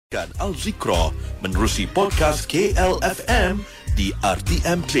Zikra menerusi podcast KLFM di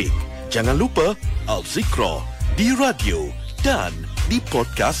RTM Klik. Jangan lupa Zikra di radio dan di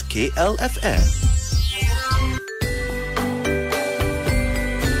podcast KLFM.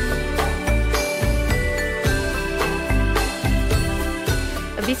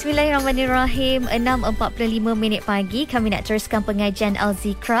 Bismillahirrahmanirrahim. 6.45 pagi kami nak teruskan pengajian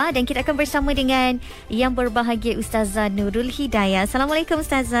Zikra dan kita akan bersama dengan yang berbahagia Ustazah Nurul Hidayah. Assalamualaikum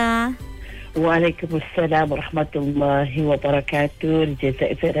Ustazah. Waalaikumsalam warahmatullahi wabarakatuh.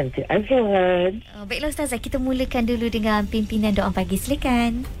 Jazakallahu dan Azwan. Baiklah Ustazah, kita mulakan dulu dengan pimpinan doa pagi,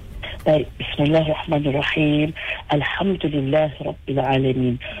 silakan. Baik, bismillahirrahmanirrahim. Alhamdulillah rabbil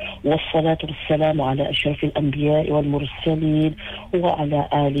alamin. Wassalatu wassalamu ala asyrafil anbiya'i wal mursalin wa ala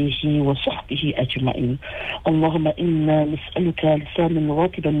alihi wa sahbihi ajma'in. Allahumma inna nas'aluka lisanan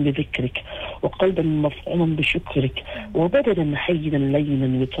ratiban bi dhikrik wa qalban maf'uman bi shukrik wa badanan hayyinan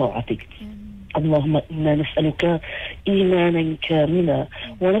layyinan bi ta'atik. اللهم إنا نسألك إيمانا كاملا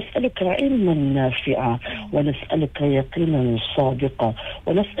ونسألك علما نافعا ونسألك يقينا صادقا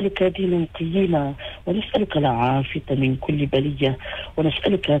ونسألك دينا قيما ونسألك العافية من كل بلية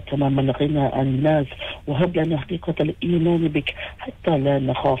ونسألك تمام الغنى عن الناس وهب لنا حقيقة الإيمان بك حتى لا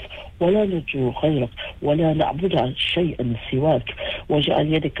نخاف ولا نرجو غيرك ولا نعبد شيئا سواك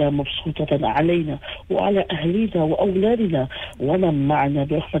واجعل يدك مبسوطة علينا وعلى أهلنا وأولادنا ومن معنا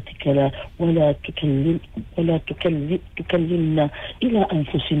برحمتك لا ولا تكلمنا إلى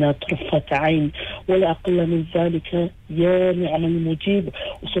أنفسنا طرفة عين ولا أقل من ذلك يا نعم المجيب.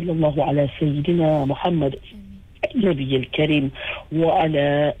 وصلى الله على سيدنا محمد النبي الكريم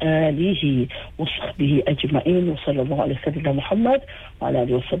وعلى آله وصحبه أجمعين. وصلى الله على سيدنا محمد وعلى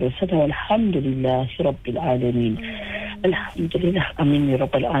آله وصحبه وسلم والحمد لله رب العالمين. الحمد لله amin ya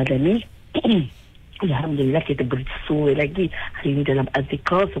rabbal alamin. Alhamdulillah kita bersua lagi hari ini dalam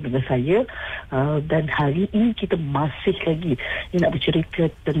Zikra bersama saya dan hari ini kita masih lagi nak bercerita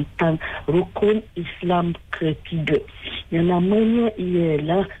tentang rukun Islam ketiga yang namanya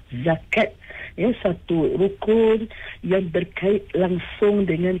ialah zakat. Ya, satu rukun yang berkait langsung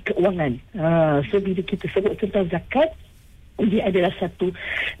dengan keuangan. So bila kita sebut tentang zakat, dia adalah satu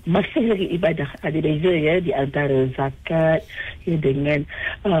masih lagi ibadah. Ada beza ya di antara zakat ya dengan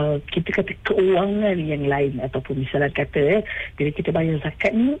kita kata keuangan yang lain, ataupun misalnya kata bila kita bayar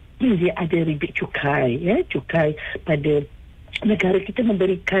zakat ni dia ada rebate cukai ya, cukai pada negara kita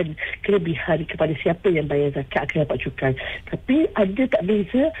memberikan kelebihan kepada siapa yang bayar zakat akan dapat cukai. Tapi ada tak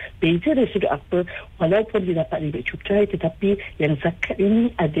beza dari sudut apa, walaupun dia dapat rebate cukai, tetapi yang zakat ini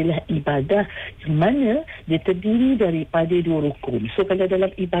adalah ibadah yang mana dia terdiri daripada dua rukun. So kalau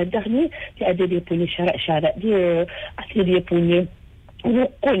dalam ibadah ni dia ada dia punya syarat-syarat dia, ada dia punya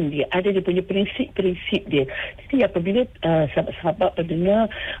rukun dia, ada dia punya prinsip-prinsip dia. Jadi apabila sahabat-sahabat pendengar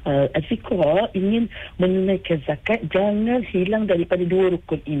Zikra ingin menunaikan zakat, jangan hilang daripada dua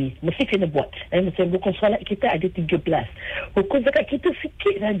rukun ini. Mesti kena buat. Macam rukun solat kita ada 13. Rukun zakat kita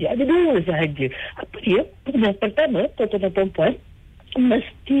sikit saja, ada 2 sahaja. Apa dia? Yang pertama, tuan-tuan dan puan-puan,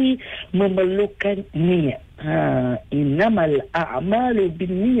 mesti memerlukan niat. Innamal a'malu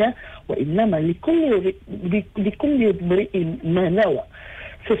binniyah wa innamal likulli imri'in ma nawa.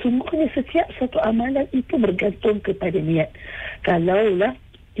 Sesungguhnya setiap satu amalan itu bergantung kepada niat. Kalaulah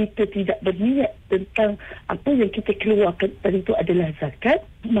kita tidak berniat tentang apa yang kita keluarkan tadi itu adalah zakat,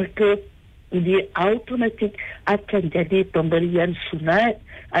 maka dia automatik akan jadi pemberian sunat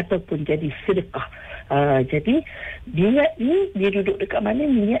ataupun jadi sedekah. Jadi niat ni dia duduk dekat mana?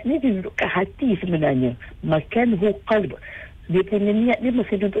 Niat ni dia duduk kat hati sebenarnya. Makan qalb. Dia punya niat dia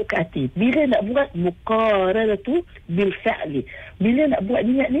mesti duduk kat hati. Bila nak buat muqaranatu bil fa'li. Bila nak buat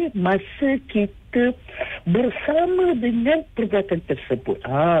niat ni masa kita bersama dengan perbuatan tersebut.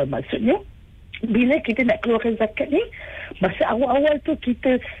 Maksudnya bila kita nak keluarkan zakat ni, masa awal-awal tu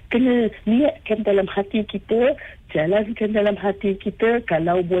kita kena niatkan dalam hati kita, jalankan dalam hati kita,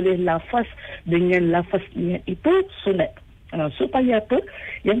 kalau boleh lafaz dengan lafaz niat itu sunat. Supaya apa?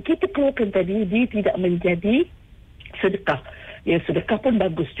 Yang kita keluarkan tadi dia tidak menjadi sedekah. Ya, sedekah pun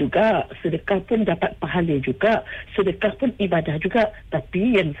bagus juga, sedekah pun dapat pahala juga, sedekah pun ibadah juga.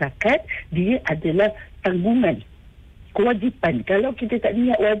 Tapi yang zakat dia adalah tanggungan, kewajipan. Kalau kita tak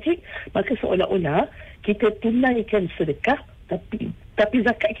niat wajib, maka seolah-olah kita tunaikan sedekah, tapi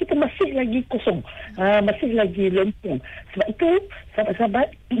zakat kita masih lagi kosong, masih lagi lempung. Sebab itu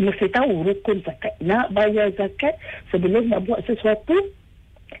sahabat-sahabat mesti tahu rukun zakat. Nak bayar zakat, sebelum nak buat sesuatu,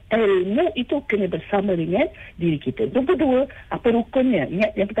 ilmu itu kena bersama dengan diri kita. Nombor 2, apa rukunnya?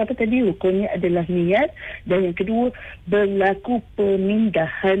 Ingat yang pertama tadi, rukunnya adalah niat. Dan yang kedua, berlaku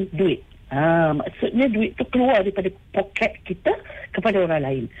pemindahan duit. Maksudnya duit tu keluar daripada poket kita kepada orang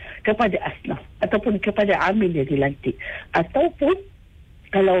lain, kepada asnaf ataupun kepada amil yang dilantik, ataupun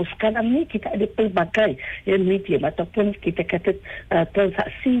kalau sekarang ni kita ada pelbagai medium ataupun kita kata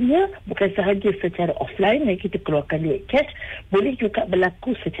transaksinya bukan sahaja secara offline yang kita keluarkan duit cash, boleh juga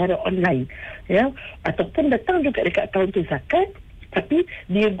berlaku secara online, ya, ataupun datang juga dekat kaunter zakat tapi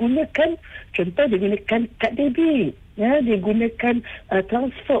dia gunakan, contoh dia gunakan kad debit, ya, dia gunakan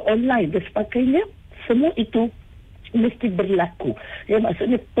transfer online dan sebagainya. Semua itu mesti berlaku, ya,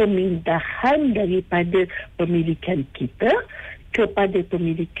 maksudnya pemindahan daripada pemilikan kita kepada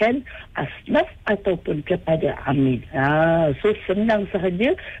pemilikan asnaf ataupun kepada amil. So senang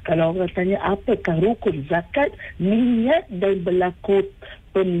sahaja kalau orang tanya apakah rukun zakat, niat dan berlaku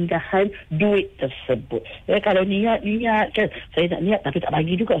pemindahan duit tersebut. Ya, kalau niat kan, saya nak niat tapi tak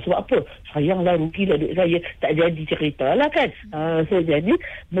bagi juga, sebab apa? Sayanglah, rugilah duit saya, tak jadi cerita lah kan. So jadi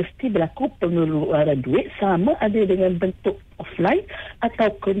mesti berlaku pengeluaran duit, sama ada dengan bentuk offline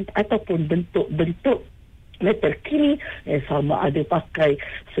ataupun bentuk terkini, sama ada pakai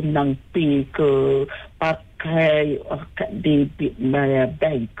senang pay ke, pakai kad debit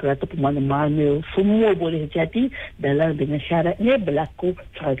bank ke, ataupun mana-mana, semua boleh jadi dengan syaratnya berlaku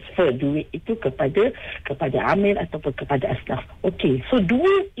transfer duit itu kepada amil ataupun kepada asnaf. Okey, so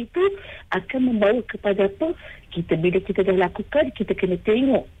duit itu akan membawa kepada apa? Bila kita dah lakukan, kita kena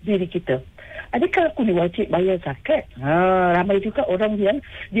tengok diri kita. Adakah aku ni wajib bayar zakat? Ramai juga orang yang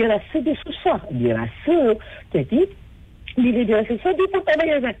dia rasa dia susah. Jadi bila dia rasa susah, dia pun tak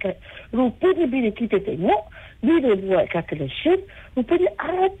bayar zakat. Rupanya bila kita tengok, bila buat calculation, rupanya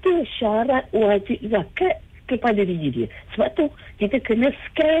ada syarat wajib zakat kepada diri dia. Sebab tu kita kena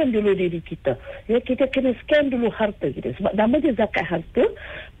scan dulu diri kita. Ya, kita kena scan dulu harta kita. Sebab nama dia zakat harta,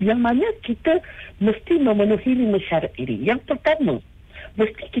 yang mana kita mesti memenuhi 5 syarat ini. Yang pertama,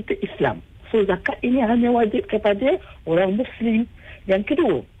 mesti kita Islam. So zakat ini hanya wajib kepada orang Muslim. Yang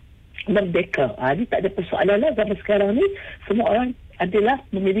kedua, merdeka. Ini tak ada persoalan lah. Zaman sekarang ni semua orang adalah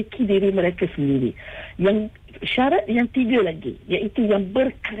memiliki diri mereka sendiri. Yang syarat yang 3 lagi, iaitu yang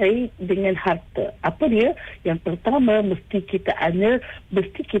berkait dengan harta. Apa dia? Yang pertama, mesti kita ada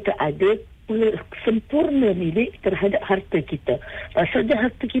sempurna milik terhadap harta kita. Maksudnya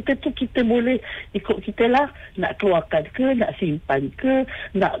harta kita tu kita boleh ikut kita lah, nak keluarkan ke, nak simpan ke,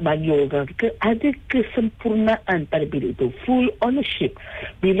 nak bagi orang ke, ada kesempurnaan pada bilik itu, full ownership.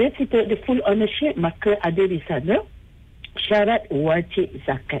 Bila kita ada full ownership, maka ada di sana syarat wajib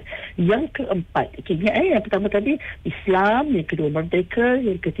zakat. Yang keempat, yang pertama tadi Islam, yang kedua merdeka,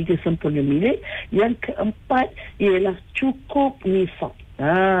 yang ketiga sempurna milik, yang keempat ialah cukup nisab.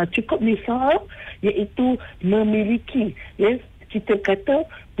 Cukup nisab iaitu memiliki, ya, kita kata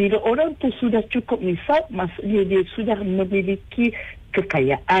bila orang tu sudah cukup nisab, maksudnya dia sudah memiliki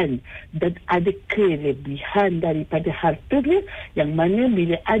kekayaan dan ada kelebihan daripada hartanya, yang mana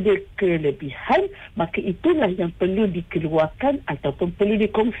bila ada kelebihan, maka itulah yang perlu dikeluarkan ataupun perlu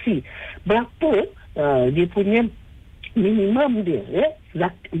dikongsi. Berapa dia punya minimum dia, ya.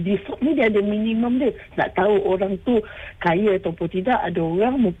 Default ni dia ada minimum dia. Nak tahu orang tu kaya ataupun tidak, ada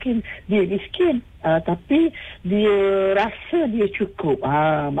orang mungkin dia miskin, tapi dia rasa dia cukup.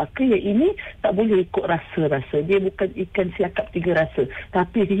 Maka yang ini tak boleh ikut rasa-rasa. Dia bukan ikan siakap 3 rasa,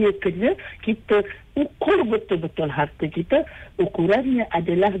 tapi dia kena kita ukur betul-betul harta kita. Ukurannya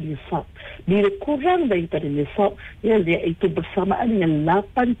adalah nisab. Bila kurang daripada nisab, iaitu bersamaan dengan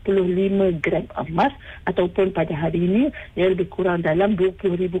 85 gram emas, ataupun pada hari ini lebih kurang dalam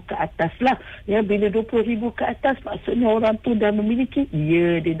 20,000 ke atas lah. Ya, bila 20,000 ke atas, maksudnya orang tu dah memiliki,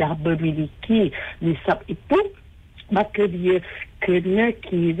 dia dah memiliki nisab itu, maka dia kena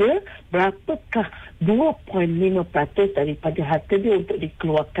kira berapakah 2.5% daripada harta dia untuk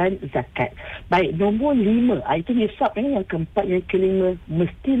dikeluarkan zakat. Baik, nombor 5, itu nisab. Yang keempat, yang kelima,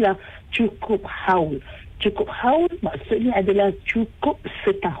 mestilah cukup haul. Cukup haul maksudnya adalah cukup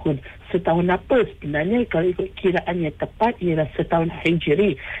setahun. Setahun apa sebenarnya? Kalau ikut kiraan yang tepat ialah setahun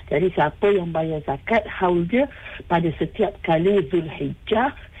Hijri. Jadi siapa yang bayar zakat, haul dia pada setiap kali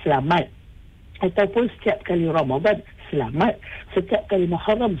Zulhijjah, selamat. Ataupun setiap kali Ramadan, selamat. Setiap kali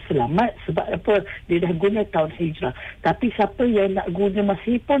Muharram, selamat. Sebab apa? Dia dah guna tahun Hijrah. Tapi siapa yang nak guna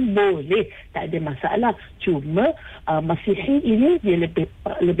Masihi pun boleh, tak ada masalah. Cuma Masihi ini dia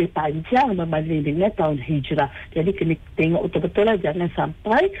lebih panjang berbanding dengan tahun Hijrah. Jadi kena tengok betul-betul lah, jangan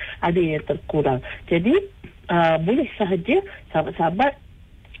sampai ada yang terkurang. Jadi boleh sahaja sahabat-sahabat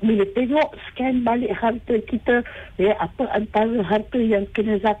bila tengok scan balik harta kita, apa antara harta yang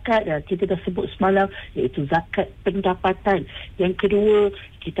kena zakat, kita dah sebut semalam, iaitu zakat pendapatan. Yang kedua,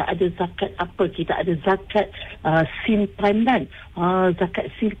 kita ada zakat apa? Kita ada zakat simpanan. Zakat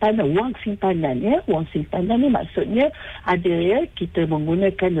simpanan, wang simpanan. Wang simpanan ni maksudnya ada kita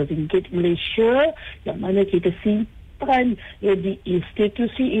menggunakan ringgit Malaysia yang mana kita simpan di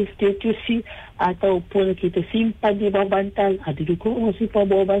institusi ataupun kita simpan di bawah bantal. Ada juga orang simpan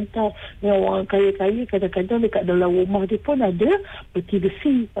bawah bantal. Orang kaya-kaya kadang-kadang dekat dalam rumah dia pun ada peti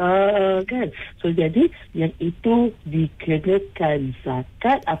besi, kan. So jadi yang itu dikenakan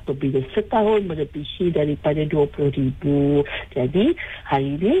zakat apabila setahun melebihi daripada 20,000. Jadi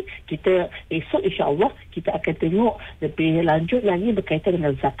hari ini esok insya-Allah kita akan tengok lebih lanjut lagi berkaitan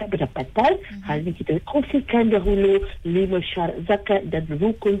dengan zakat pendapatan. Hari ini kita kongsikan dahulu 5 syarat zakat dan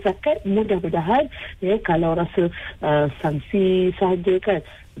rukun zakat. Mudah-mudahan kalau rasa sanksi sahaja kan,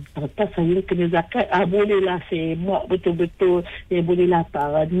 lepas saya kena zakat, bolehlah semak betul-betul, bolehlah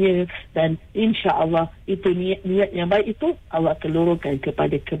tarannya, dan insya-Allah itu niat yang baik itu Allah akan lorongkan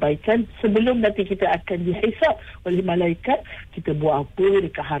kepada kebaikan. Sebelum nanti kita akan dihisab oleh malaikat, kita buat apa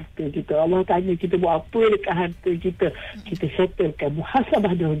dekat harta kita. Allah tanya kita buat apa dekat harta kita. Kita settlekan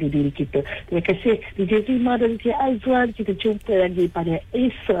muhasabah dahulu diri kita. Terima kasih DJ Zima dan DJ Azwan. Kita jumpa lagi pada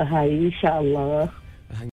esok hari insya-Allah.